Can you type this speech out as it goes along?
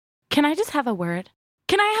Can I just have a word?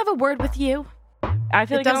 Can I have a word with you? I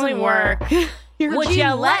feel It like it only doesn't work. Would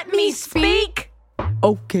you let me speak?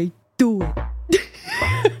 Okay, do it.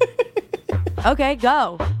 Okay,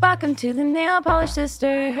 go. Welcome to the Nail Polish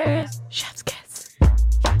Sisters. Chef's kiss.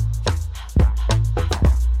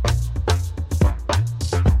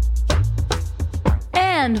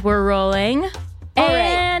 And we're rolling.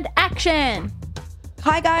 And action.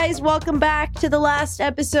 Hi, guys. Welcome back to the last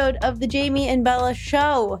episode of the Jami and Bella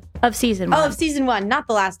show. Of season 1. Oh, of season 1. Not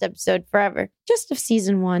the last episode forever. Just of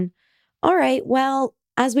season 1. All right. Well,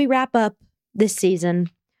 as we wrap up this season,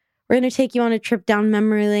 we're going to take you on a trip down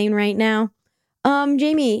memory lane right now.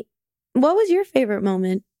 Jami, what was your favorite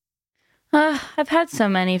moment? I've had so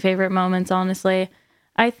many favorite moments, honestly.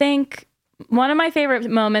 I think one of my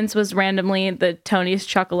favorite moments was randomly the Tony's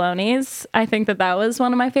Chocolonies. I think that was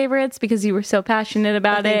one of my favorites because you were so passionate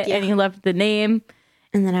about it and you loved the name.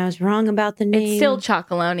 And then I was wrong about the name. It's still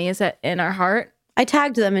Chocolonies in our heart. I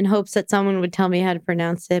tagged them in hopes that someone would tell me how to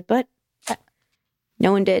pronounce it, but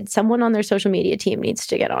no one did. Someone on their social media team needs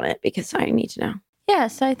to get on it because I need to know.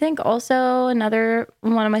 Yes, I think also another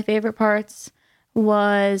one of my favorite parts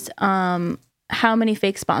was how many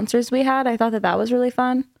fake sponsors we had. I thought that was really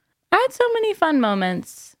fun. I had so many fun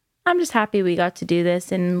moments. I'm just happy we got to do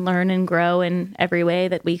this and learn and grow in every way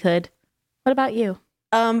that we could. What about you?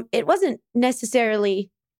 It wasn't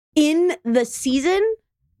necessarily in the season,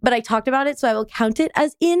 but I talked about it, so I will count it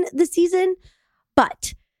as in the season.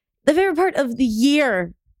 But the favorite part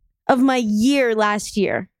of my year last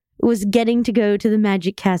year was getting to go to the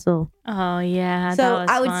Magic Castle. Oh, yeah. So that was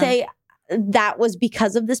I would fun. say that was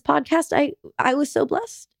because of this podcast. I was so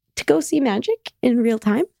blessed to go see magic in real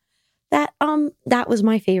time. That was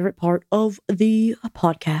my favorite part of the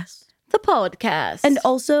podcast. The podcast. And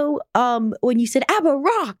also, when you said ABBA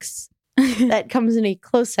rocks, that comes in a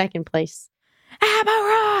close second place. ABBA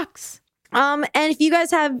rocks. And if you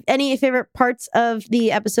guys have any favorite parts of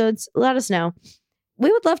the episodes, let us know.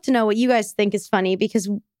 We would love to know what you guys think is funny because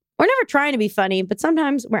we're never trying to be funny, but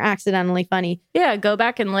sometimes we're accidentally funny. Yeah, go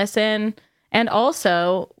back and listen. And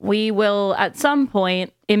also, we will, at some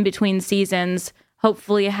point in between seasons,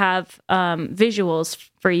 hopefully have visuals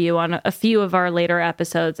for you on a few of our later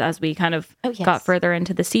episodes as we kind of got further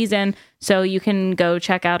into the season. So you can go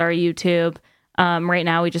check out our YouTube. Right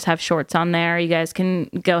now, we just have shorts on there. You guys can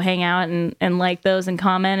go hang out and like those and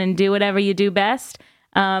comment and do whatever you do best.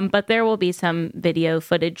 But there will be some video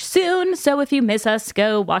footage soon. So if you miss us,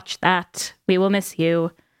 go watch that. We will miss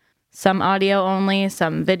you. Some audio only,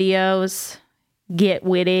 some videos. Get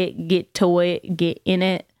with it, get to it, get in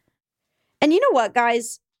it. And you know what,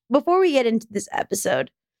 guys? Before we get into this episode,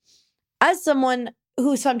 as someone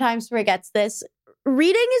who sometimes forgets this,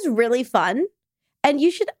 reading is really fun. And you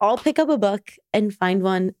should all pick up a book and find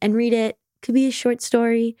one and read it. Could be a short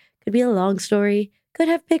story, could be a long story, could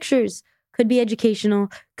have pictures, could be educational,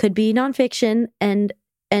 could be nonfiction and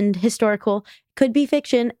historical, could be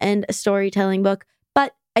fiction and a storytelling book.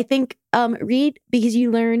 But I think read because you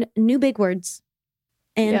learn new big words.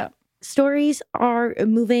 And stories are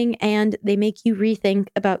moving and they make you rethink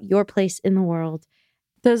about your place in the world.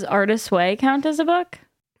 Does Artist's Way count as a book?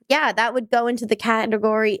 Yeah, that would go into the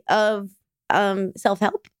category of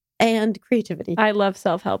self-help and creativity. I love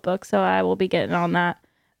self-help books, so I will be getting on that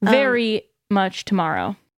very much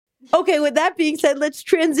tomorrow. Okay, with that being said, let's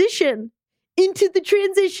transition into the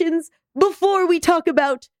transitions before we talk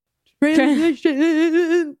about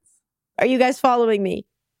transitions. Are you guys following me?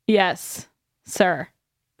 Yes, sir.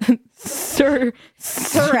 Siress.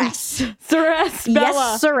 Bella.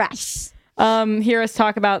 Yes, Siress. Hear us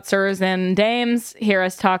talk about sirs and dames. Hear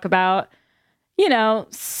us talk about,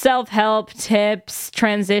 self-help tips,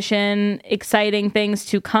 transition, exciting things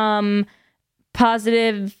to come,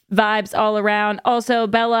 positive vibes all around. Also,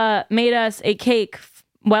 Bella made us a cake.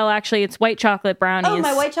 Well, actually, it's white chocolate brownies. Oh,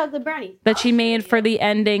 my white chocolate brownies. That she made for the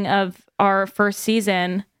ending of our first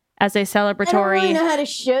season. As a celebratory. I don't really know how to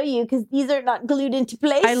show you because these are not glued into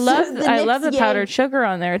place. I love the powdered sugar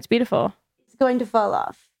on there. It's beautiful. It's going to fall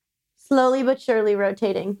off. Slowly but surely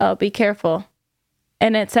rotating. Oh, be careful.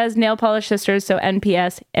 And it says Nail Polish Sisters, so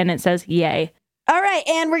NPS, and it says yay. All right,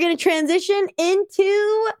 and we're going to transition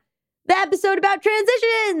into the episode about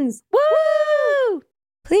transitions. Woo!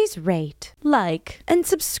 Please rate, like, and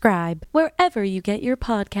subscribe wherever you get your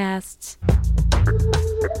podcasts.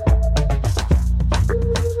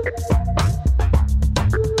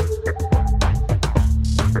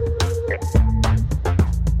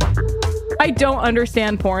 I don't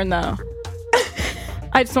understand porn, though.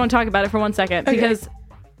 I just want to talk about it for 1 second because,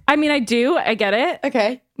 I do, I get it.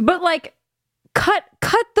 Okay. But cut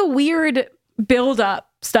the weird build-up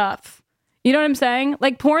stuff. You know what I'm saying?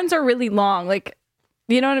 Like porns are really long. Like,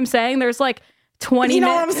 you know what I'm saying? There's like 20 You know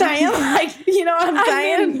minutes. what I'm saying? Like, you know what I'm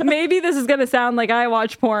saying? I mean, maybe this is going to sound like I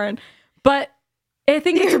watch porn, but I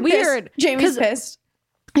think it's weird. Jamie's pissed.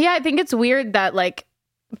 Yeah, I think it's weird that like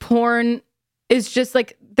porn is just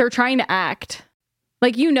like they're trying to act.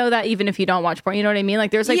 Like, you know that even if you don't watch porn, you know what I mean? Like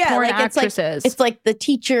there's like porn actresses. It's like the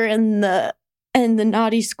teacher and the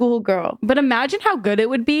naughty schoolgirl. But imagine how good it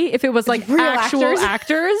would be if it was like Real actual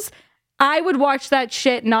actors. I would watch that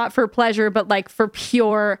shit not for pleasure, but like for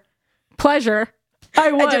pure pleasure.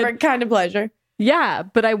 I would. A different kind of pleasure. Yeah,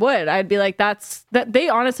 but I would. I'd be like, that they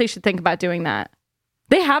honestly should think about doing that.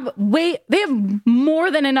 They have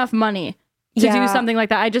more than enough money to do something like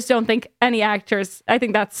that. I just don't think any actors, I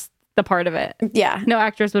think that's the part of it. Yeah. No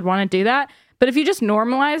actors would want to do that. But if you just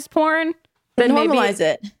normalize porn, then normalize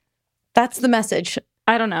it. That's the message.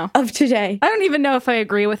 I don't know. Of today. I don't even know if I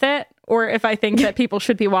agree with it or if I think that people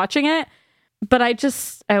should be watching it. But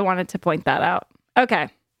I wanted to point that out. Okay.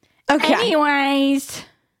 Anyways.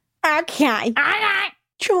 Okay.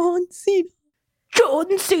 John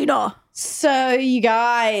Cena. So, you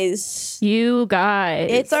guys.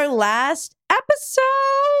 It's our last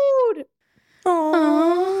episode.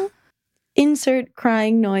 Aww. Insert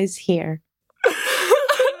crying noise here.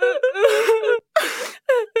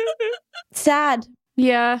 Sad.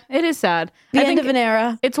 Yeah, it is sad. The end of an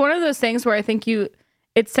era. It's one of those things where I think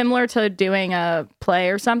it's similar to doing a play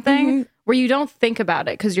or something where you don't think about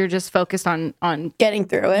it because you're just focused on getting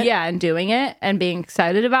through it. Yeah, and doing it and being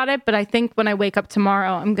excited about it. But I think when I wake up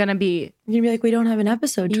tomorrow, I'm going to be... You're going to be like, we don't have an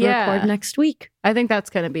episode to record next week. I think that's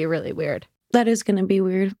going to be really weird. That is going to be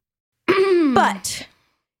weird. But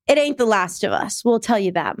it ain't The Last of Us. We'll tell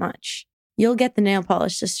you that much. You'll get the Nail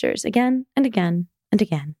Polish Sisters again and again and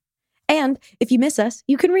again. And if you miss us,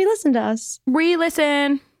 you can re-listen to us.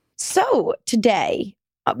 Re-listen. So today,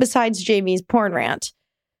 besides Jamie's porn rant,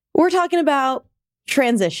 we're talking about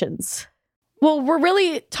transitions. Well, we're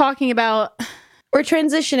really talking about... We're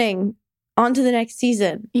transitioning onto the next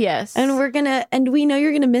season. Yes. And we know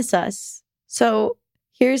you're going to miss us. So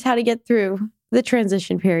here's how to get through the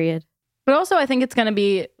transition period. But also, I think it's going to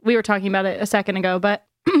be... We were talking about it a second ago, but...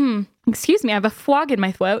 excuse me, I have a phwag in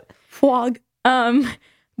my throat. Phwag.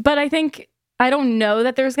 But I don't know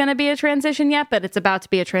that there's going to be a transition yet, but it's about to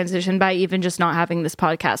be a transition by even just not having this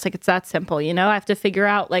podcast. Like, it's that simple, you know? I have to figure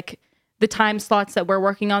out, like, the time slots that we're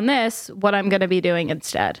working on this, what I'm going to be doing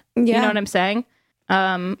instead. Yeah. You know what I'm saying?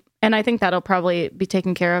 And I think that'll probably be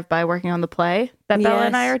taken care of by working on the play that Bella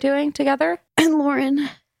and I are doing together. And Lauren's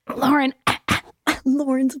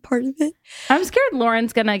a part of it. I'm scared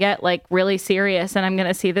Lauren's going to get, like, really serious, and I'm going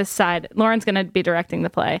to see this side. Lauren's going to be directing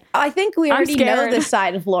the play. I think we already know this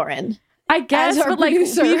side of Lauren. I guess, but like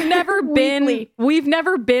we've never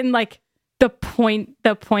been like the point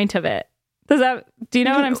of it. Do you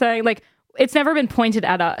know what I'm saying? Like, it's never been pointed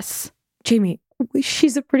at us. Jamie,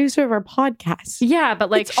 she's a producer of our podcast. Yeah, but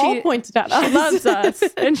like it's all pointed at us. She loves us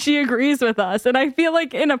and she agrees with us. And I feel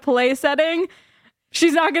like in a play setting,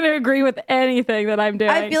 she's not going to agree with anything that I'm doing.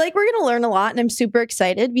 I feel like we're going to learn a lot, and I'm super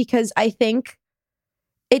excited because I think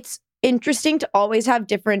it's interesting to always have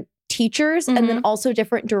different teachers and then also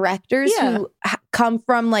different directors who come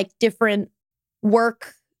from like different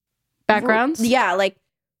work backgrounds. Yeah, like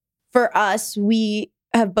for us, we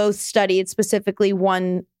have both studied specifically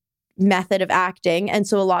one method of acting, and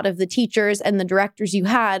so a lot of the teachers and the directors you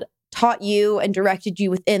had taught you and directed you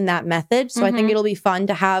within that method. So I think it'll be fun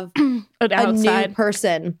to have a new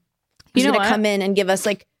person who's going to come in and give us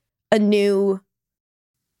like a new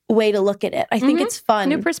way to look at it. I think it's fun.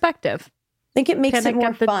 New perspective. I think it makes it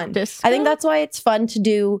more fun. I think that's why it's fun to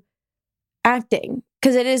do acting,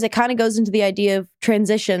 because it kind of goes into the idea of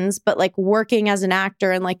transitions, but like working as an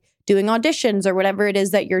actor and like doing auditions or whatever it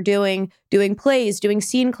is that you're doing plays, doing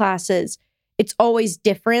scene classes. It's always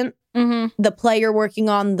different. The play you're working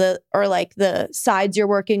on, or like the sides you're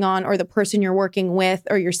working on, or the person you're working with,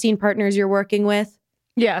 or your scene partners you're working with.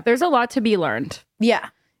 Yeah, there's a lot to be learned. Yeah.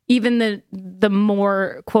 Even the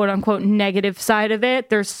more quote unquote negative side of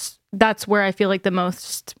it, that's where I feel like the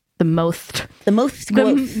most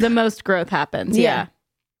growth happens. Yeah.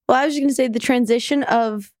 Well, I was just going to say the transition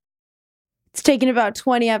of it's taken about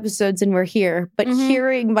 20 episodes and we're here, but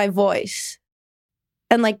hearing my voice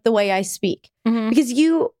and like the way I speak, because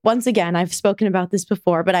once again, I've spoken about this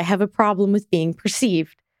before, but I have a problem with being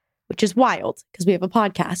perceived, which is wild because we have a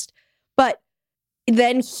podcast. But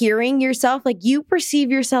then hearing yourself, like you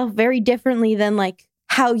perceive yourself very differently than like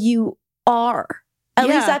how you are. At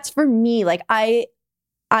least that's for me. Like I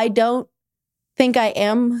don't think I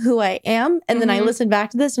am who I am. And then I listen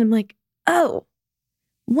back to this and I'm like, oh,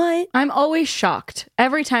 what? I'm always shocked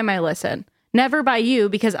every time I listen. Never by you,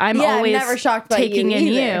 because I'm Yeah, I'm always never shocked by taking you in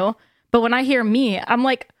either. you. But when I hear me, I'm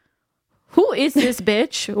like, who is this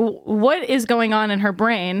bitch? What is going on in her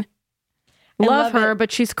brain? Love her, it.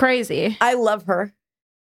 but she's crazy. I love her.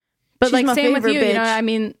 But She's like my same with favorite you, you know, bitch. I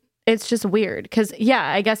mean, it's just weird because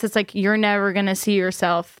I guess it's like you're never going to see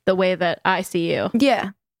yourself the way that I see you.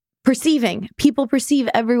 Yeah. Perceiving. People perceive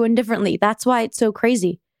everyone differently. That's why it's so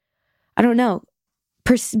crazy. I don't know.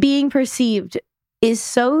 Being perceived is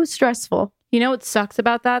so stressful. You know what sucks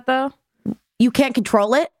about that though? You can't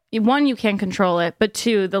control it. One, you can't control it, but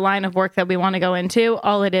two, the line of work that we want to go into,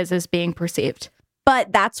 all it is being perceived.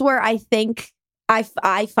 But that's where I think I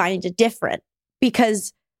find it different,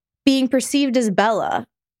 because being perceived as Bella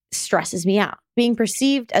stresses me out. Being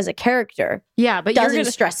perceived as a character but doesn't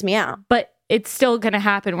stress me out. But it's still going to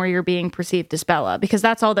happen where you're being perceived as Bella, because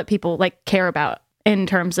that's all that people like care about in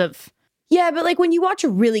terms of. Yeah, but like when you watch a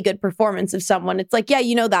really good performance of someone, it's like, yeah,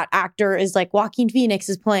 you know, that actor is like Joaquin Phoenix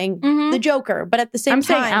is playing the Joker. But at the same time, I'm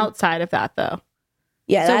saying outside of that though.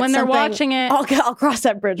 Yeah. So when they're watching it, I'll cross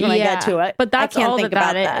that bridge when I get to it. But that's I can't all think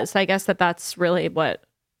that about is. I guess that's really what.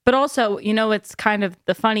 But also, you know, it's kind of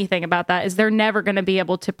the funny thing about that is they're never going to be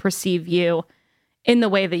able to perceive you in the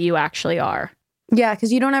way that you actually are. Yeah,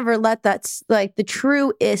 because you don't ever let that's like the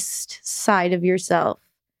truest side of yourself.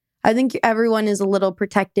 I think everyone is a little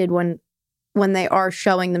protected when they are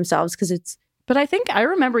showing themselves, because it's. But I think I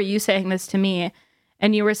remember you saying this to me,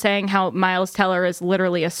 and you were saying how Miles Teller is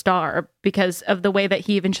literally a star because of the way that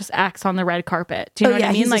he even just acts on the red carpet. Do you know what I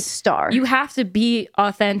mean? He's like a star. You have to be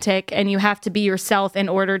authentic and you have to be yourself in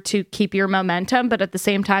order to keep your momentum. But at the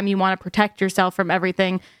same time, you want to protect yourself from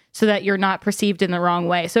everything so that you're not perceived in the wrong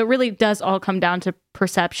way. So it really does all come down to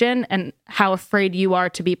perception and how afraid you are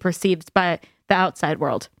to be perceived by the outside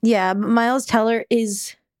world. Yeah, but Miles Teller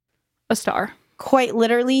is a star. Quite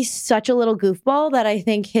literally such a little goofball that I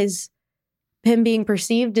think him being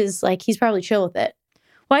perceived is like, he's probably chill with it.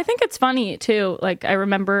 Well, I think it's funny too. Like I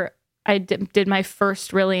remember I did my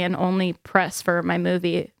first really and only press for my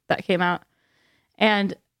movie that came out.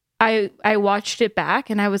 And I watched it back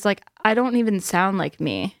and I was like, I don't even sound like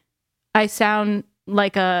me. I sound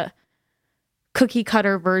like a cookie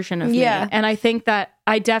cutter version of me. And I think that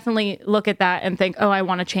I definitely look at that and think, oh, I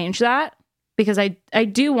want to change that, because I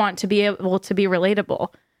do want to be able to be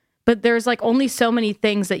relatable. But there's like only so many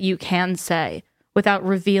things that you can say without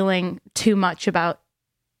revealing too much about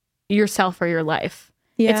yourself or your life.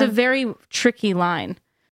 Yeah. It's a very tricky line.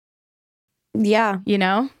 Yeah. You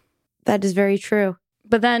know? That is very true.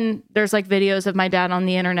 But then there's like videos of my dad on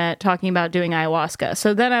the internet talking about doing ayahuasca.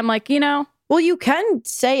 So then I'm like, you know. Well, you can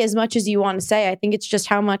say as much as you want to say. I think it's just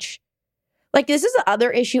how much. Like, this is the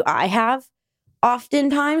other issue I have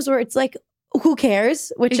oftentimes where it's like, who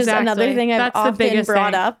cares? Which is another thing I've often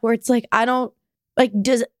brought up, where it's like, I don't, like,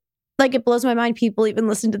 it blows my mind people even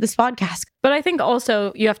listen to this podcast. But I think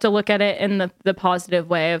also you have to look at it in the positive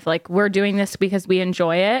way of like, we're doing this because we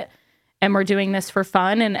enjoy it and we're doing this for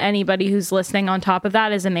fun. And anybody who's listening on top of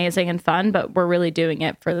that is amazing and fun, but we're really doing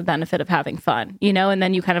it for the benefit of having fun, you know? And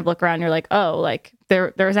then you kind of look around and you're like, oh, like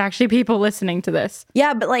there's actually people listening to this.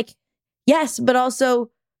 Yeah, but like, yes, but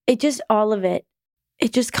also it just, all of it.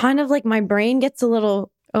 It just kind of like my brain gets a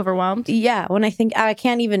little overwhelmed. Yeah. When I think, I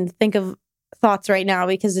can't even think of thoughts right now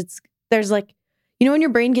because there's like, you know, when your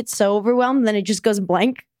brain gets so overwhelmed, then it just goes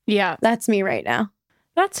blank. Yeah. That's me right now.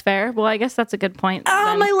 That's fair. Well, I guess that's a good point.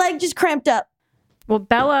 Oh, my leg just cramped up. Well,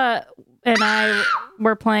 Bella and I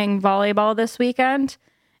were playing volleyball this weekend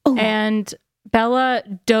and Bella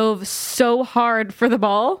dove so hard for the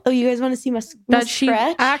ball. Oh, you guys want to see my that she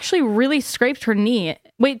actually really scraped her knee.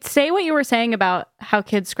 Wait, say what you were saying about how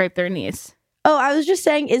kids scrape their knees. Oh, I was just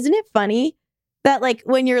saying, isn't it funny that like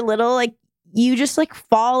when you're little, like you just like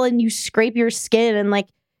fall and you scrape your skin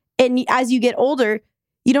and as you get older,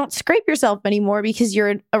 you don't scrape yourself anymore because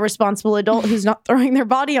you're a responsible adult who's not throwing their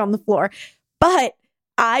body on the floor. But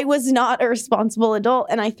I was not a responsible adult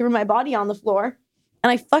and I threw my body on the floor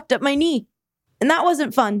and I fucked up my knee. And that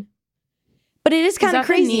wasn't fun. But it is kind of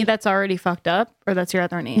crazy. The knee that's already fucked up, or that's your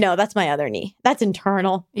other knee? No, that's my other knee. That's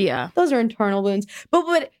internal. Yeah. Those are internal wounds.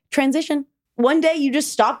 But transition. One day you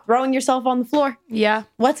just stop throwing yourself on the floor. Yeah.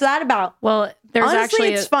 What's that about? Well, there's honestly,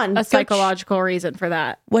 actually it's fun. a psychological reason for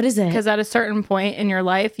that. What is it? Because at a certain point in your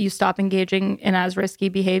life, you stop engaging in as risky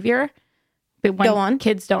behavior. But when Go on.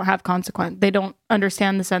 Kids don't have consequence. They don't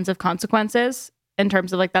understand the sense of consequences in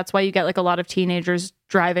terms of like, that's why you get like a lot of teenagers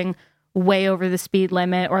driving way over the speed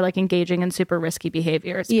limit or like engaging in super risky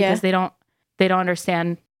behaviors because they don't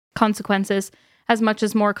understand consequences as much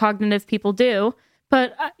as more cognitive people do.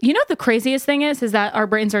 But you know, the craziest thing is that our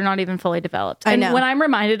brains are not even fully developed. And I know. When I'm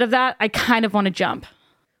reminded of that, I kind of want to jump.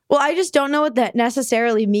 Well, I just don't know what that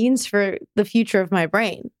necessarily means for the future of my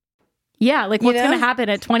brain. Yeah, like what's going to happen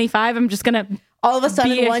at 25? I'm just going to all of a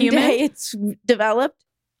sudden one human? day it's developed.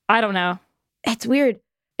 I don't know. It's weird.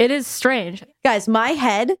 It is strange. Guys, my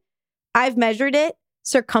head, I've measured it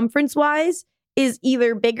circumference-wise, is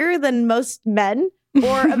either bigger than most men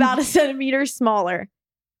or about a centimeter smaller.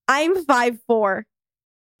 I'm 5'4".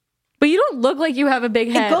 But you don't look like you have a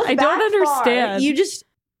big head. I don't understand. Far. You just,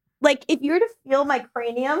 like, if you were to feel my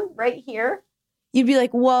cranium right here, you'd be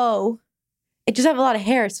like, whoa. It just have a lot of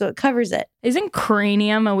hair, so it covers it. Isn't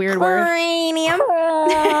cranium a weird word? Cranium.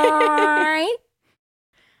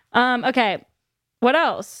 Okay. What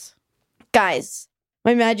else? Guys,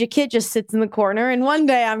 my magic kit just sits in the corner, and one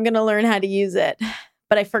day I'm going to learn how to use it.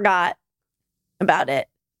 But I forgot about it.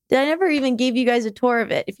 I never even gave you guys a tour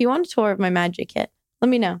of it. If you want a tour of my magic kit, let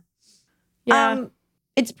me know. Yeah.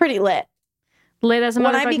 It's pretty lit. Lit as a motherfucking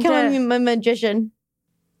when I become tit. a magician.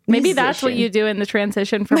 Maybe that's what you do in the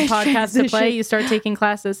transition from podcast to play. You start taking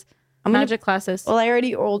classes, magic classes. Well, I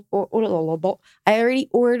already ordered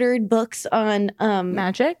books on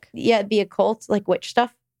magic. Yeah, the occult, like witch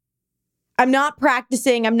stuff. I'm not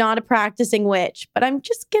a practicing witch, but I'm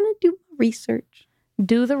just gonna do research.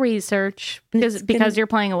 Do the research because you're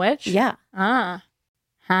playing a witch. Yeah.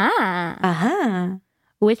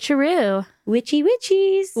 Witcheroo. Witchy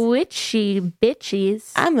witchies. Witchy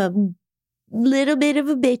bitchies. I'm a little bit of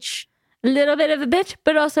a bitch. Little bit of a bitch,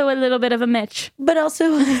 but also a little bit of a Mitch. But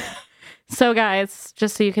also... So guys,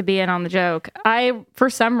 just so you could be in on the joke, for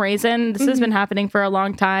some reason, this has been happening for a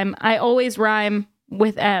long time, I always rhyme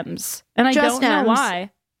with M's. And I don't know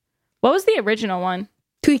why. What was the original one?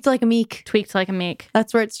 Tweaked like a meek. Tweaked like a meek.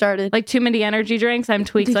 That's where it started. Like too many energy drinks, I'm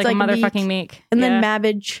tweaked like a motherfucking meek. And then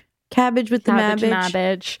Mabbage. Cabbage with the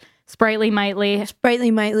Mabbage. Sprightly Mightly.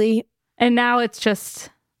 Sprightly Mightly. And now it's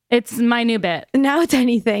my new bit. And now it's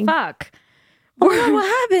anything. Fuck. Oh, no, what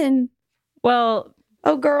happened? Well.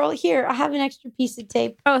 Oh, girl, here, I have an extra piece of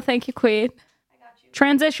tape. Oh, thank you, Queen. I got you.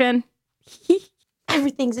 Transition.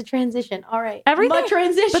 Everything's a transition. All right. Everything.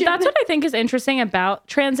 Transition. But that's what I think is interesting about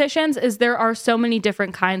transitions is there are so many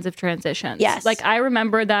different kinds of transitions. Yes. Like I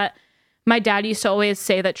remember that my dad used to always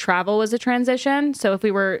say that travel was a transition. So if we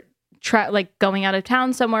were like going out of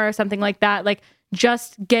town somewhere or something like that, like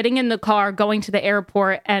just getting in the car, going to the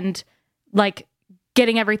airport and like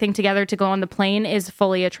getting everything together to go on the plane is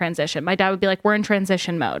fully a transition. My dad would be like, we're in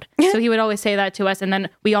transition mode. So he would always say that to us. And then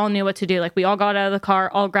we all knew what to do. Like we all got out of the car,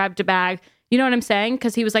 all grabbed a bag. You know what I'm saying?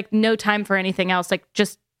 Because he was like, no time for anything else. Like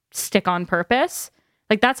just stick on purpose.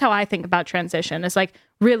 Like that's how I think about transition. It's like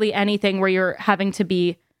really anything where you're having to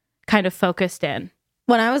be kind of focused in.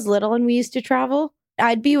 When I was little and we used to travel,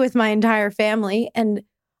 I'd be with my entire family and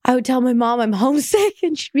I would tell my mom I'm homesick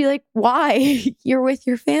and she'd be like, why? You're with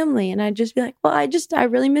your family. And I'd just be like, well, I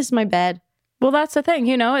really miss my bed. Well, that's the thing.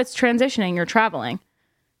 You know, it's transitioning. You're traveling.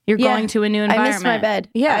 You're going to a new environment. I miss my bed.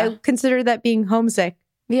 Yeah. I consider that being homesick.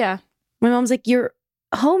 Yeah. My mom's like, your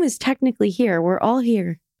home is technically here. We're all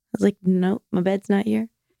here. I was like, nope, my bed's not here.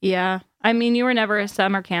 Yeah. I mean, you were never a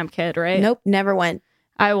summer camp kid, right? Nope, never went.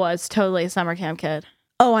 I was totally a summer camp kid.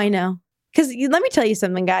 Oh, I know. Because let me tell you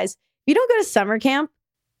something, guys. If you don't go to summer camp,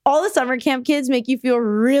 all the summer camp kids make you feel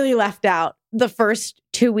really left out the first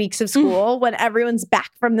 2 weeks of school when everyone's back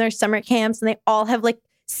from their summer camps and they all have like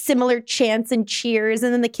similar chants and cheers.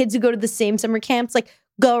 And then the kids who go to the same summer camps, like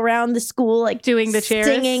go around the school, like doing the cheers,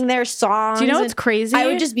 singing their songs. Do you know what's crazy? I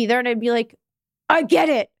would just be there and I'd be like, I get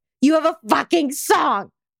it. You have a fucking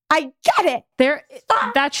song. I get it.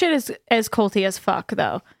 That shit is as culty as fuck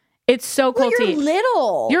though. It's so culty. Well, you're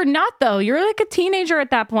little. You're not though. You're like a teenager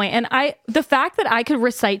at that point. And the fact that I could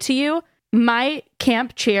recite to you my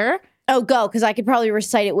camp cheer. Oh, go, because I could probably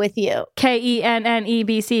recite it with you.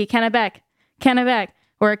 KENNEBC, Kennebec.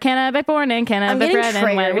 We're Kennebec born and Kennebec bred,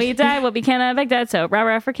 and when we die, we'll be Kennebec dead. So rah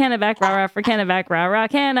rah for Kennebec, rah rah for Kennebec, rah rah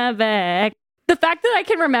Kennebec. The fact that I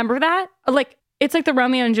can remember that, like it's like the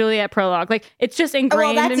Romeo and Juliet prologue. Like it's just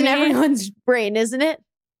ingrained. Well, that's in in me. Everyone's brain, isn't it?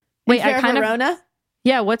 Wait, I kind Verona? of.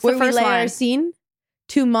 Yeah, what's where the first we lay line? Our scene?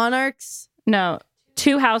 Two monarchs. No,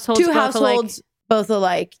 two households. Both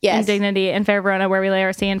alike. Yes. In dignity in fair Verona, where we lay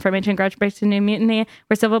our scene from ancient grudge breaks to new mutiny,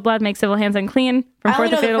 where civil blood makes civil hands unclean. From forth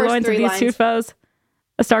the fatal loins of these two foes,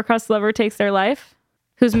 a star-crossed lover takes their life,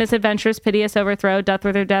 whose misadventures piteous overthrow doth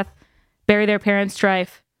with their death bury their parents'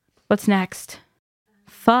 strife. What's next?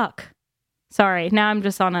 Fuck. Sorry, now I'm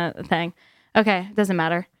just on a thing. Okay, doesn't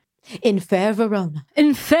matter. In fair Verona.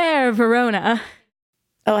 In fair Verona.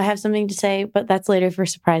 Oh, I have something to say, but that's later for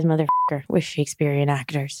surprise motherfucker with Shakespearean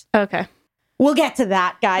actors. Okay. We'll get to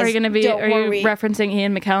that, guys. Are you going to be, Don't worry. You referencing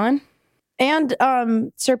Ian McKellen?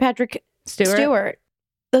 And Sir Patrick Stewart.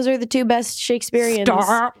 Those are the two best Shakespeareans.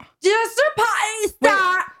 Stop. Just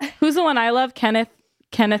stop. Who's the one I love? Kenneth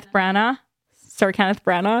Branagh. Sir Kenneth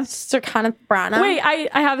Branagh. Sir Kenneth Branagh. Wait,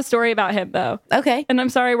 I have a story about him though. Okay. And I'm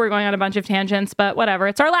sorry we're going on a bunch of tangents, but whatever.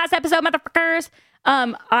 It's our last episode, motherfuckers.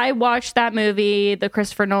 I watched that movie, the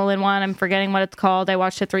Christopher Nolan one. I'm forgetting what it's called. I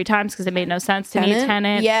watched it 3 times because it made no sense to me.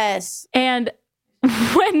 Tenet. Yes. And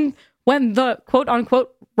when the quote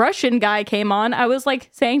unquote Russian guy came on, I was like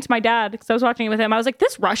saying to my dad, because I was watching it with him, I was like,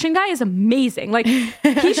 this Russian guy is amazing. Like,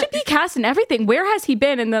 he should be cast in everything. Where has he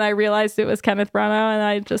been? And then I realized it was Kenneth Branagh, and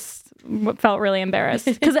I just felt really embarrassed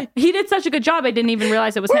because he did such a good job. I didn't even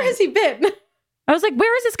realize it was him. Where has he been? I was like,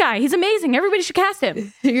 where is this guy? He's amazing. Everybody should cast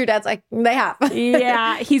him. Your dad's like, they have.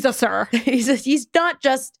 Yeah, he's a sir. He's not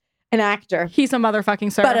just an actor. He's a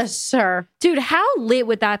motherfucking sir. But a sir. Dude, how lit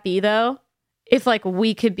would that be, though? If, like,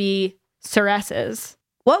 we could be siresses.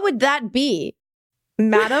 What would that be?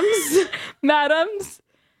 Madams? Madams?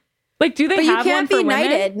 Like, do they but have you can't one be for women?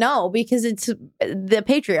 knighted. No, because it's the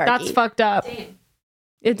patriarchy. That's fucked up.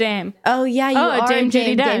 A dame. Oh, yeah, you are Dame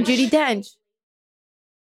Judi Dench. Dame Judi Dench.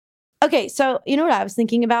 Okay, so you know what I was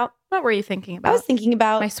thinking about? What were you thinking about? I was thinking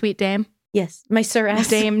about... My sweet dame. Yes, my siress.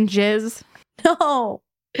 Dame Jizz. No.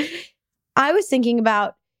 I was thinking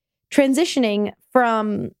about transitioning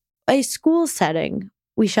from a school setting,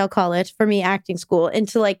 we shall call it, for me, acting school,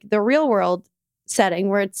 into like the real world setting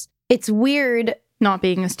where it's weird. Not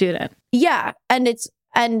being a student. Yeah.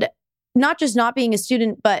 And not just not being a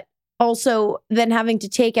student, but also then having to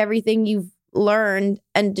take everything you've learned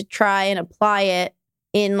and to try and apply it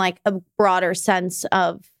in like a broader sense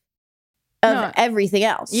of everything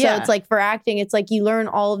else. Yeah. So it's like for acting, it's like you learn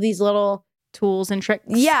all of these little tools and tricks.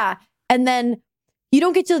 Yeah. And then you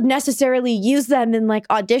don't get to necessarily use them in like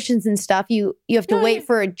auditions and stuff. You have to wait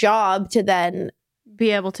for a job to then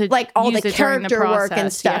be able to like all use the it during character work and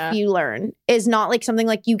process, stuff you learn is not like something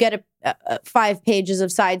like you get a 5 pages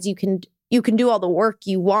of sides. You can do all the work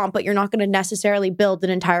you want, but you're not going to necessarily build an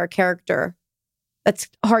entire character. That's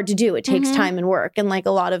hard to do. It takes time and work and like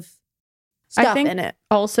a lot of stuff in it.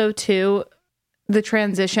 Also, too, the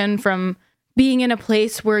transition from being in a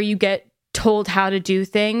place where you get told how to do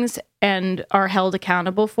things and are held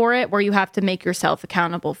accountable for it, where you have to make yourself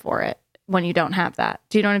accountable for it when you don't have that.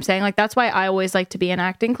 Do you know what I'm saying? Like, that's why I always like to be in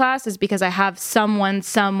acting class, is because I have someone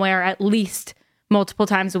somewhere at least multiple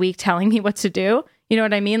times a week telling me what to do. You know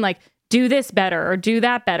what I mean? Like, do this better or do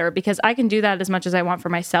that better, because I can do that as much as I want for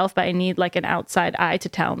myself, but I need like an outside eye to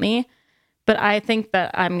tell me. But I think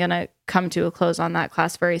that I'm going to come to a close on that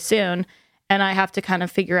class very soon. And I have to kind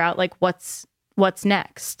of figure out like what's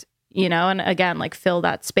next, you know, and again, like fill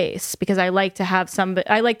that space, because I like to have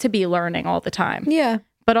I like to be learning all the time. Yeah.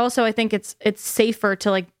 But also I think it's safer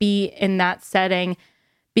to like be in that setting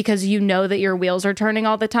because you know that your wheels are turning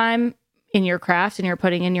all the time in your craft and you're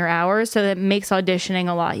putting in your hours. So that makes auditioning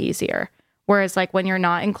a lot easier. Whereas like when you're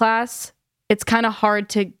not in class, it's kind of hard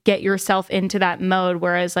to get yourself into that mode.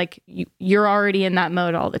 Whereas like you're already in that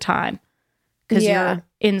mode all the time because you're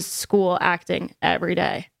in school acting every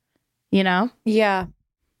day, you know? Yeah.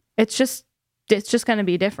 It's just going to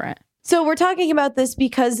be different. So we're talking about this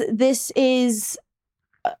because this is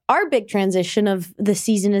our big transition of the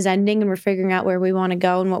season is ending and we're figuring out where we want to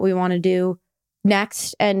go and what we want to do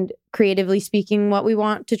next, and creatively speaking, what we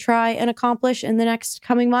want to try and accomplish in the next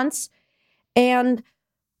coming months. And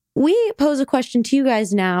we pose a question to you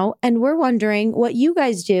guys now, and we're wondering what you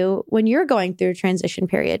guys do when you're going through a transition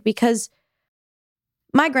period, because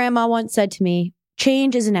my grandma once said to me,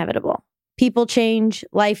 change is inevitable. People change,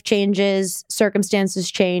 life changes, circumstances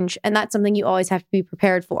change, and that's something you always have to be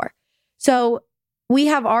prepared for. So we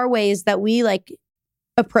have our ways that we like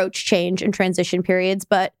approach change and transition periods,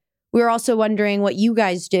 but we're also wondering what you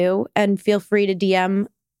guys do, and feel free to DM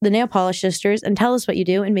the Nail Polish Sisters and tell us what you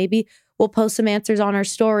do, and maybe we'll post some answers on our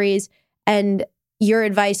stories, and your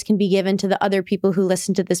advice can be given to the other people who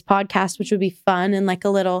listen to this podcast, which would be fun and like a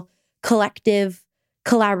little collective,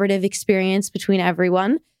 collaborative experience between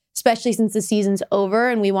everyone, especially since the season's over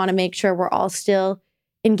and we want to make sure we're all still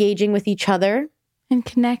engaging with each other. And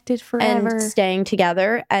connected forever. And staying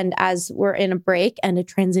together. And as we're in a break and a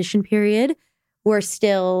transition period, we're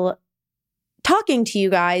still talking to you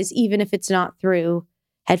guys, even if it's not through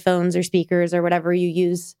headphones or speakers or whatever you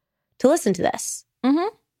use to listen to this.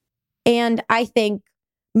 Mm-hmm. And I think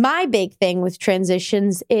my big thing with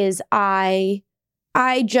transitions is I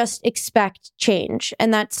just expect change.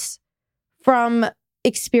 And that's from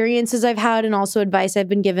experiences I've had and also advice I've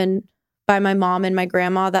been given by my mom and my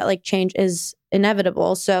grandma, that like change is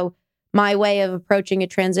inevitable. So my way of approaching a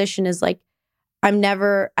transition is like, I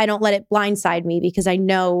don't let it blindside me, because I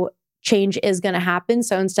know change is going to happen.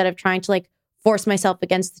 So instead of trying to like force myself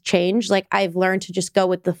against the change. Like I've learned to just go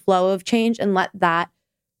with the flow of change and let that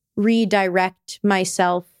redirect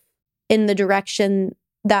myself in the direction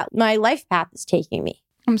that my life path is taking me.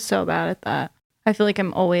 I'm so bad at that. I feel like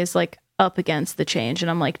I'm always like up against the change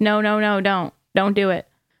and I'm like, no, don't do it.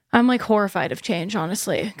 I'm like horrified of change,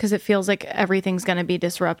 honestly, because it feels like everything's going to be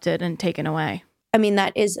disrupted and taken away. I mean,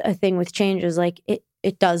 that is a thing with change is like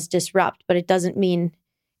it does disrupt, but it doesn't mean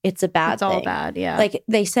it's a bad thing. It's all bad, yeah. Like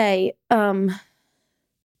they say,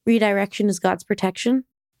 redirection is God's protection.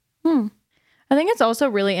 I think it's also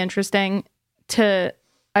really interesting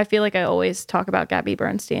I feel like I always talk about Gabby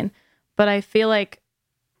Bernstein, but I feel like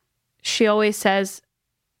she always says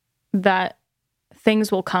that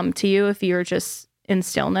things will come to you if you're just in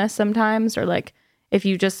stillness sometimes, or like if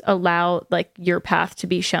you just allow like your path to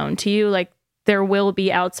be shown to you, like there will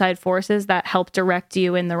be outside forces that help direct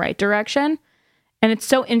you in the right direction. And it's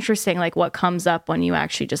so interesting, like what comes up when you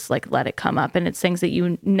actually just like let it come up. And it's things that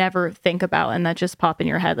you never think about and that just pop in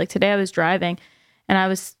your head. Like today I was driving and I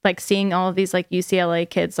was like seeing all of these like UCLA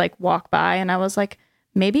kids like walk by and I was like,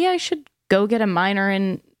 maybe I should go get a minor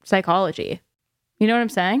in psychology. You know what I'm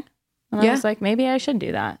saying? And I was like, maybe I should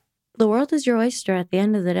do that. The world is your oyster at the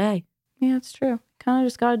end of the day. Yeah, it's true. Kind of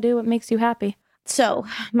just got to do what makes you happy. So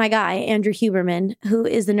my guy, Andrew Huberman, who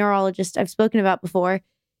is the neurologist I've spoken about before,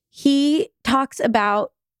 he talks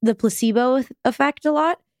about the placebo effect a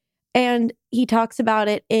lot. And he talks about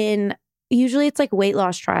it usually it's like weight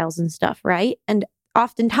loss trials and stuff, right? And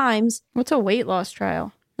oftentimes... What's a weight loss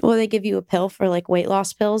trial? Well, they give you a pill for like weight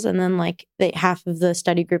loss pills. And then like half of the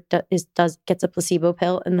study group gets a placebo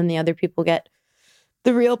pill. And then the other people get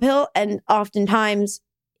the real pill. And oftentimes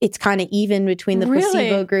it's kind of even between the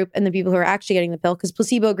placebo group and the people who are actually getting the pill, because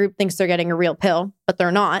placebo group thinks they're getting a real pill, but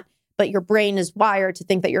they're not. But your brain is wired to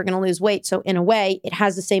think that you're going to lose weight. So in a way, it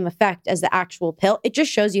has the same effect as the actual pill. It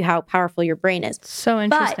just shows you how powerful your brain is. So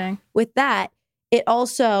interesting. But with that, it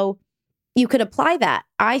also, you could apply that,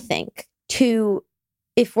 I think, to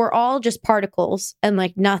if we're all just particles and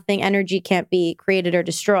like nothing, energy can't be created or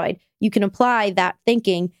destroyed, you can apply that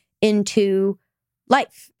thinking into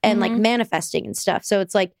life and like manifesting and stuff. So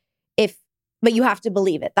it's like but you have to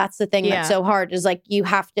believe it. That's the thing that's so hard is like you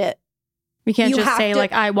have to. You can't just say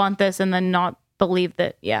like, I want this and then not believe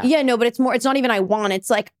that. Yeah. Yeah, no, but it's not even I want. It's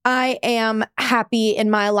like, I am happy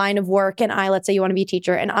in my line of work. And let's say you want to be a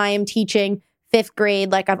teacher and I am teaching 5th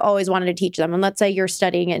grade. Like I've always wanted to teach them. And let's say you're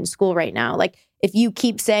studying it in school right now. Like if you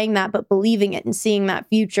keep saying that, but believing it and seeing that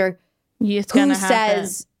future, who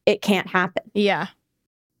says it can't happen? Yeah.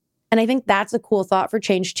 And I think that's a cool thought for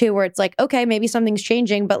change too, where it's like, okay, maybe something's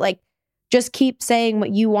changing, but like, just keep saying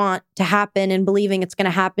what you want to happen and believing it's going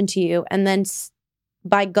to happen to you. And then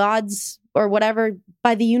by God's or whatever,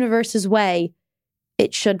 by the universe's way,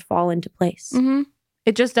 it should fall into place. Mm-hmm.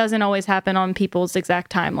 It just doesn't always happen on people's exact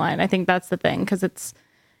timeline. I think that's the thing, because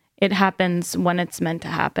it happens when it's meant to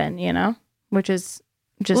happen, you know, which is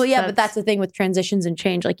just... Well, yeah, but that's the thing with transitions and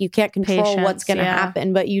change. Like you can't control what's going to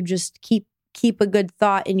happen, but you just keep a good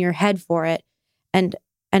thought in your head for it and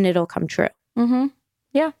it'll come true. Mm-hmm.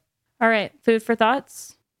 Yeah. All right. Food for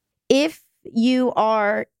thoughts. If you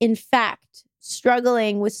are, in fact,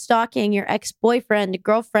 struggling with stalking your ex-boyfriend,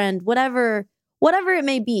 girlfriend, whatever it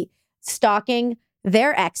may be, stalking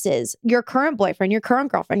their exes, your current boyfriend, your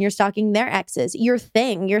current girlfriend, you're stalking their exes, your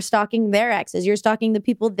thing, you're stalking their exes, you're stalking the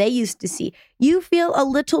people they used to see. You feel a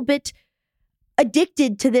little bit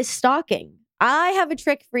addicted to this stalking. I have a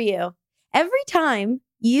trick for you. Every time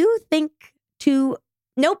you think if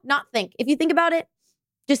you think about it,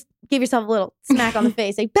 just give yourself a little smack on the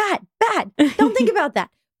face. Like, bad. Don't think about that.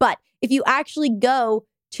 But if you actually go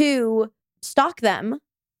to stalk them,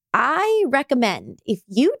 I recommend if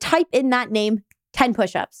you type in that name, 10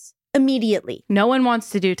 push-ups immediately. No one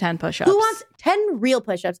wants to do 10 push-ups. Who wants 10 real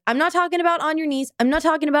push-ups? I'm not talking about on your knees. I'm not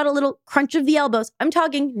talking about a little crunch of the elbows. I'm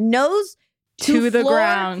talking nose to the floor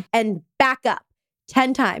ground and back up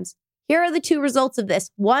 10 times. Here are the 2 results of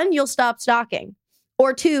this. 1, you'll stop stalking.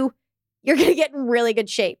 Or 2, you're going to get in really good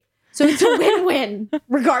shape. So it's a win-win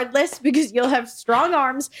regardless, because you'll have strong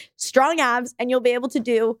arms, strong abs, and you'll be able to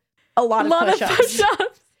do a lot of push-ups.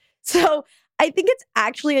 So I think it's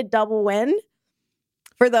actually a double win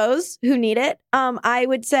for those who need it. I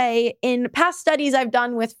would say in past studies I've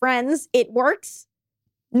done with friends, it works.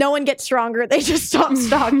 No one gets stronger. They just stop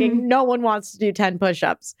stalking. No one wants to do 10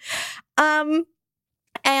 push-ups.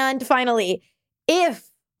 And finally,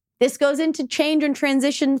 if this goes into change and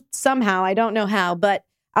transition somehow, I don't know how, but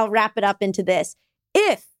I'll wrap it up into this.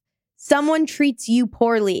 If someone treats you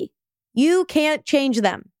poorly, you can't change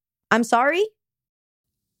them. I'm sorry.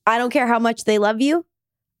 I don't care how much they love you.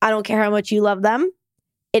 I don't care how much you love them.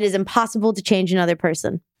 it is impossible to change another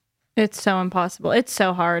person. It's so impossible. It's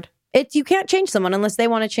so hard. You can't change someone unless they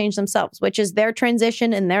want to change themselves, which is their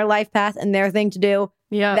transition and their life path and their thing to do.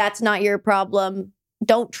 Yeah. That's not your problem.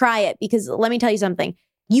 Don't try it, because let me tell you something.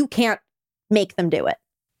 You can't make them do it.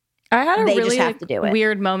 I had a They really just have to do it.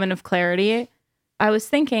 weird moment of clarity. I was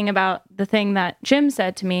thinking about the thing that Jim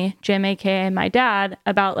said to me, Jim, aka my dad,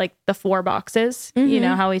 about like the 4 boxes. You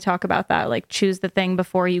know how we talk about that, like choose the thing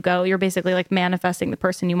before you go. You're basically like manifesting the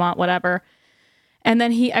person you want, whatever. And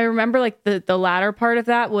then I remember like the latter part of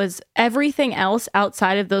that was everything else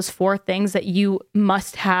outside of those 4 things that you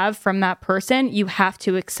must have from that person, you have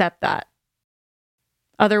to accept that.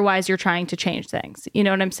 Otherwise, you're trying to change things. You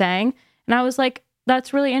know what I'm saying? And I was like,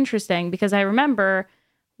 that's really interesting, because I remember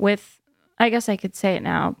I guess I could say it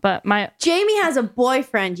now, but Jami has a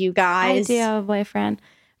boyfriend, you guys. I do have a boyfriend.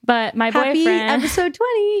 But my Happy boyfriend... episode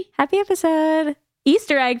 20. Happy episode.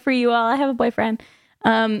 Easter egg for you all. I have a boyfriend.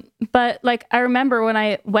 But like, I remember when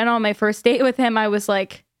I went on my first date with him, I was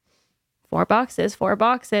like, 4 boxes.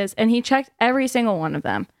 And he checked every single one of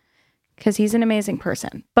them, because he's an amazing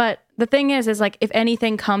person. But the thing is like, if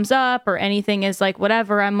anything comes up or anything is like,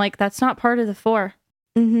 whatever, I'm like, that's not part of the 4,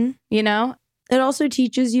 you know? It also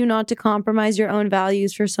teaches you not to compromise your own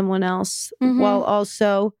values for someone else, while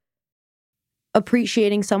also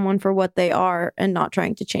appreciating someone for what they are and not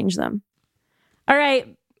trying to change them. All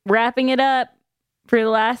right, wrapping it up for the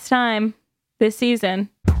last time this season.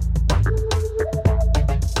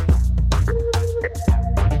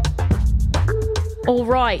 All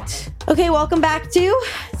right. Okay, welcome back to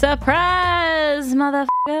Surprise,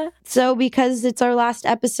 motherfucker. So because it's our last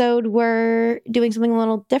episode, we're doing something a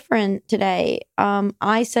little different today.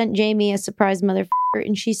 I sent Jami a surprise motherfucker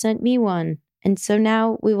and she sent me one. And so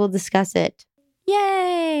now we will discuss it.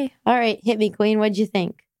 Yay. All right, hit me, queen. What'd you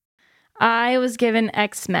think? I was given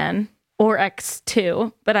X-Men or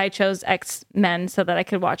X2, but I chose X-Men so that I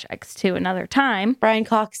could watch X2 another time. Brian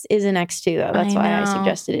Cox is an X2 though. That's why I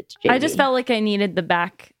suggested it to Jami. I just felt like I needed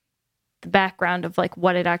the background of like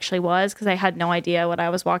what it actually was, because I had no idea what I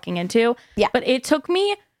was walking into. Yeah. But it took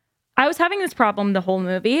me, I was having this problem the whole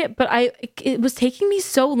movie, but it was taking me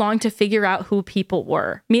so long to figure out who people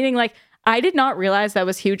were. Meaning like, I did not realize that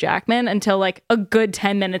was Hugh Jackman until like a good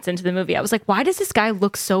 10 minutes into the movie. I was like, why does this guy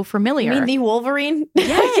look so familiar? You mean the Wolverine?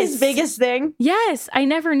 Yes. His biggest thing? Yes. I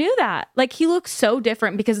never knew that. Like, he looks so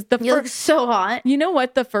different, because He looks so hot. you know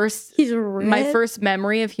what He's my first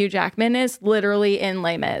memory of Hugh Jackman is literally in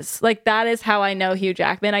Les Mis. Like, that is how I know Hugh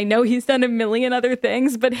Jackman. I know he's done a million other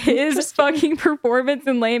things, but his fucking performance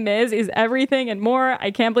in Les Mis is everything and more.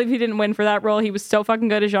 I can't believe he didn't win for that role. He was so fucking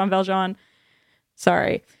good as Jean Valjean.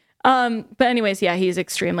 Sorry. But anyways, yeah, he's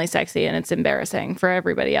extremely sexy, and it's embarrassing for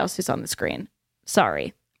everybody else who's on the screen.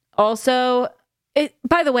 Sorry. Also,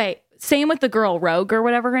 by the way, same with the girl Rogue or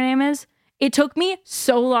whatever her name is. It took me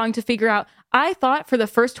so long to figure out. I thought for the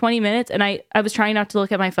first 20 minutes, and I was trying not to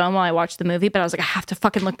look at my phone while I watched the movie, but I was like, I have to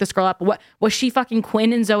fucking look this girl up. What was she, fucking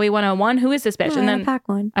Quinn in Zoe 101? Who is this bitch? And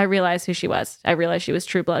then I realized who she was. I realized she was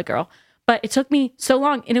True Blood girl. But it took me so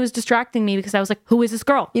long, and it was distracting me, because I was like, who is this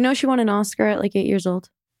girl? You know, she won an Oscar at like 8 years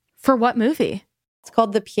old. For what movie? It's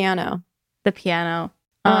called The Piano. The Piano.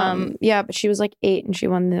 Yeah, but she was like 8 and she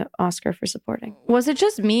won the Oscar for supporting. Was it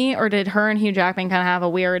just me, or did her and Hugh Jackman kind of have a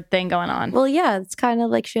weird thing going on? Well, yeah, it's kind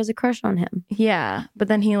of like she has a crush on him. Yeah, but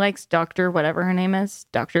then he likes Dr. whatever her name is.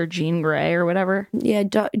 Dr. Jean Grey or whatever. Yeah,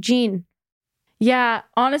 Jean. Yeah,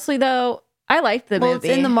 honestly though, I liked the movie. Well, it's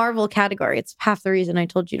in the Marvel category. It's half the reason I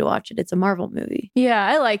told you to watch it. It's a Marvel movie. Yeah,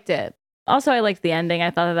 I liked it. Also, I liked the ending.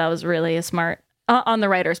 I thought that was really a smart... on the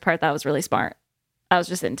writer's part, that was really smart. I was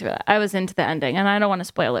just into it. I was into the ending, and I don't want to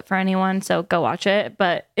spoil it for anyone, so go watch it.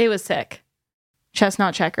 But it was sick.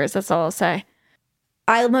 Chestnut checkers, that's all I'll say.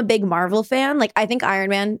 I'm a big Marvel fan. Like, I think Iron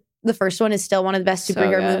Man, the first one, is still one of the best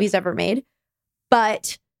superhero movies ever made.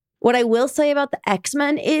 But what I will say about the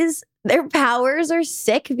X-Men is their powers are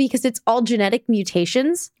sick because it's all genetic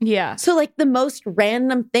mutations. Yeah. So, like, the most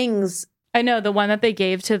random things. I know, the one that they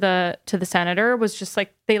gave to the senator was just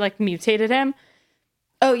like, they like mutated him.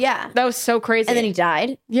 Oh, yeah. That was so crazy. And then he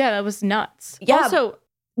died. Yeah, that was nuts. Yeah. Also,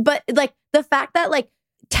 but like the fact that like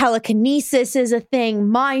telekinesis is a thing,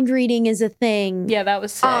 mind reading is a thing. Yeah, that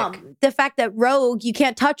was sick. The fact that Rogue, you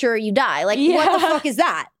can't touch her or you die. Like, what the fuck is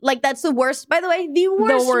that? Like, that's the worst, by the way, the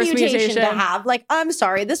worst mutation to have. Like, I'm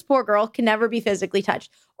sorry, this poor girl can never be physically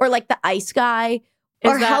touched. Or like the ice guy.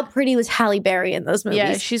 Or how pretty was Halle Berry in those movies?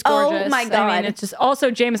 Yeah, she's gorgeous. Oh my God. I mean, it's just also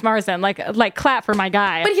James Marsden, like clap for my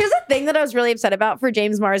guy. But here's the thing that I was really upset about for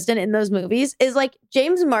James Marsden in those movies is like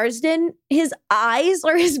James Marsden, his eyes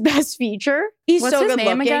are his best feature. He's What's so his good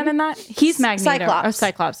name looking. again in that? He's Magneto. Cyclops. Oh,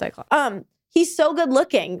 Cyclops. He's so good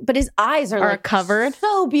looking, but his eyes are like covered.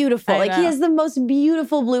 So beautiful. I Like know. he has the most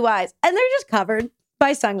beautiful blue eyes. And they're just covered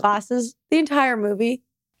by sunglasses the entire movie.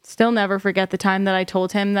 Still never forget the time that I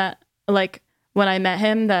told him that, like, when I met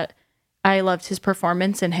him, that I loved his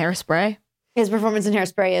performance in Hairspray. His performance in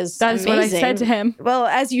Hairspray is That's amazing. what I said to him. Well,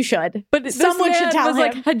 as you should. But someone should tell was him.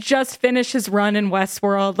 like, had just finished his run in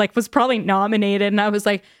Westworld, like was probably nominated. And I was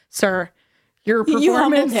like, sir, your You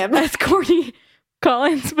humbled performance him. as Courtney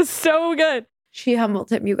Collins was so good. She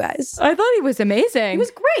humbled him, you guys. I thought he was amazing. He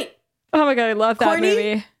was great. Oh my God, I love that Courtney,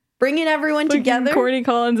 movie. Bringing everyone together. Courtney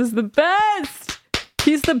Collins is the best.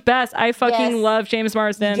 He's the best. I fucking Yes. love James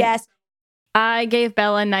Marsden. Yes. I gave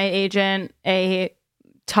Bella Night Agent a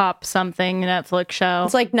top something Netflix show.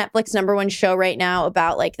 It's like Netflix #1 show right now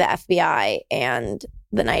about like the FBI and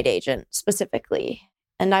the night agent specifically.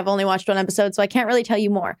 And I've only watched one episode, so I can't really tell you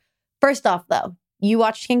more. First off, though, you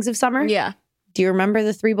watched Kings of Summer? Yeah. Do you remember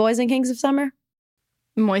the 3 boys in Kings of Summer?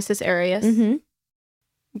 Moises Arias. Mm-hmm.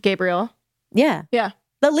 Gabriel. Yeah. Yeah.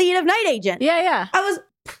 The lead of Night Agent. Yeah. I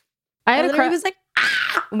I had a literally was like,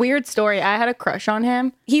 weird story. I had a crush on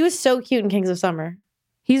him. he was so cute in Kings of Summer.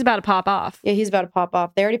 He's about to pop off. Yeah, he's about to pop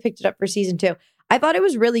off. They already picked it up for season 2. I thought it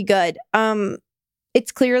was really good.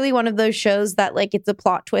 It's clearly one of those shows that like it's a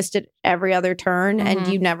plot twist at every other turn and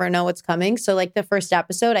you never know what's coming. So like the first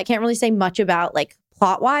episode, I can't really say much about like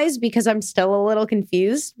plot wise because I'm still a little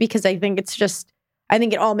confused because I think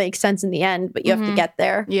it all makes sense in the end, but you have to get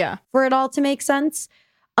there Yeah. for it all to make sense.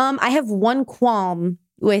 I have one qualm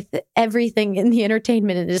with everything in the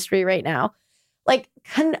entertainment industry right now. Like,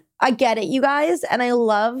 I get it, you guys, and I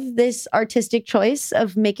love this artistic choice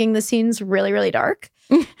of making the scenes really, really dark.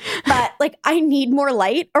 But like, I need more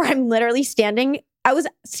light, or I'm literally I was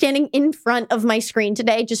standing in front of my screen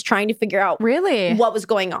today, just trying to figure out Really? what was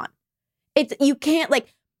going on. You can't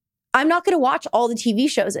like, I'm not going to watch all the TV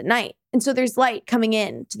shows at night, and so there's light coming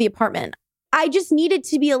in to the apartment. I just needed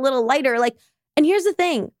to be a little lighter. Like, and here's the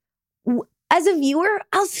thing. As a viewer,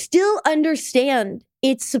 I'll still understand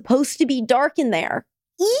it's supposed to be dark in there,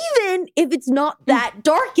 even if it's not that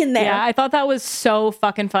dark in there. Yeah, I thought that was so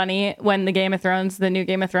fucking funny when the new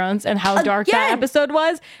Game of Thrones, and how dark that Again. episode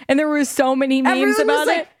was. And there were so many memes Everyone was about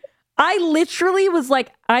like- it. I literally was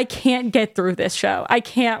like, I can't get through this show. I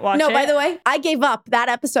can't watch it. No, by the way, I gave up that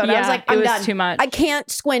episode. I was Yeah, like, it I'm was done. too much. I can't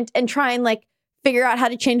squint and try and like figure out how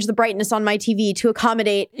to change the brightness on my TV to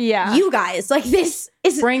accommodate you guys. Like, this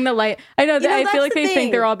is Bring the light. I know that. I that's feel like the they thing.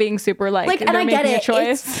 think they're all being super like and I they're get making it. a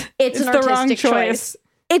choice. It's an the wrong artistic choice.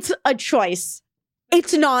 It's a choice.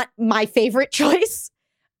 It's not my favorite choice.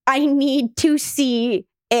 I need to see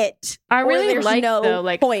it. I or really there's liked no though.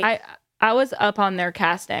 Like point. I was up on their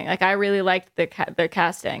casting. Like I really liked their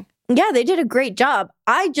casting. Yeah, they did a great job.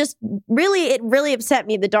 It really upset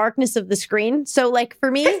me, the darkness of the screen. So like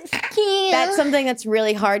for me, that's something that's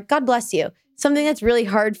really hard. God bless you. Something that's really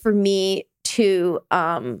hard for me to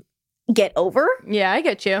get over. Yeah, I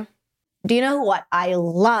get you. Do you know what I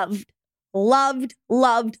loved?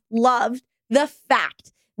 The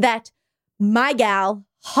fact that my gal,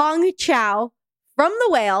 Hong Chow from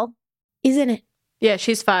The Whale, is in it. Yeah,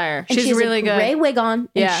 she's fire. And She's she has really a good. gray wig on, and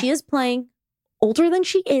Yeah. she is playing older than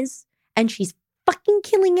she is, and she's fucking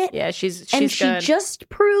killing it. Yeah, she's and she good. just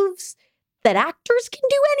proves that actors can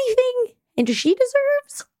do anything, and she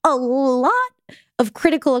deserves a lot of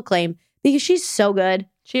critical acclaim because she's so good.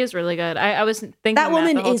 She is really good. I was thinking That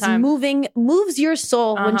woman the whole is time. moves your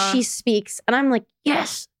soul when Uh-huh. she speaks, and I'm like,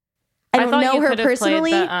 yes. I don't thought know you her could have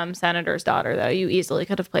personally. played the senator's daughter, though. You easily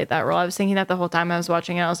could have played that role. I was thinking that the whole time I was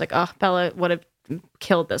watching it. I was like, oh, Bella would have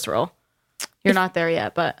killed this role. You're not there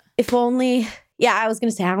yet, but If only, yeah, I was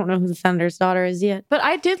gonna say I don't know who the senator's daughter is yet. But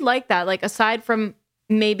I did like that. Like, aside from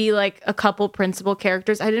maybe like a couple principal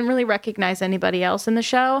characters, I didn't really recognize anybody else in the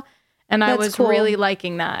show. And I That's was cool. really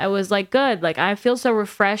liking that. I was like, good. Like, I feel so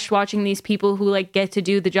refreshed watching these people who like get to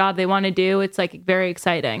do the job they want to do. It's like very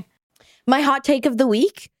exciting. My hot take of the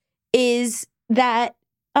week is that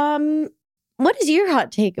what is your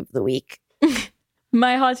hot take of the week?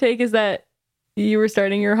 My hot take is that you were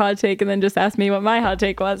starting your hot take and then just asked me what my hot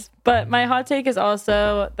take was. But my hot take is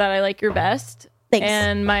also that I like your best. Thanks.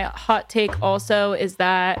 And my hot take also is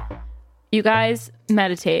that you guys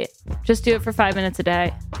meditate. Just do it for 5 minutes a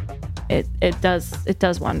day. It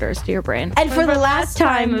does wonders to your brain. And for the last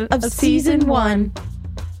time of season 1,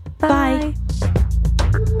 bye.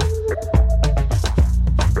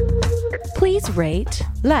 Please rate,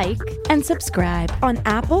 like, and subscribe on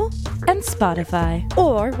Apple and Spotify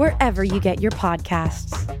or wherever you get your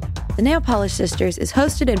podcasts. The Nail Polish Sisters is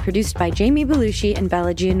hosted and produced by Jami Belushi and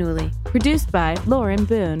Bella Giannulli. Produced by Lauren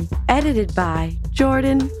Boone. Edited by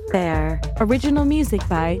Jordan Fair. Original music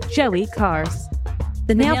by Joey Cars.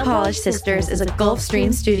 The Nail Polish Sisters is a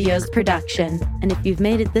Gulfstream Studios production. And if you've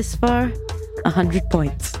made it this far, 100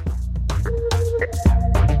 points.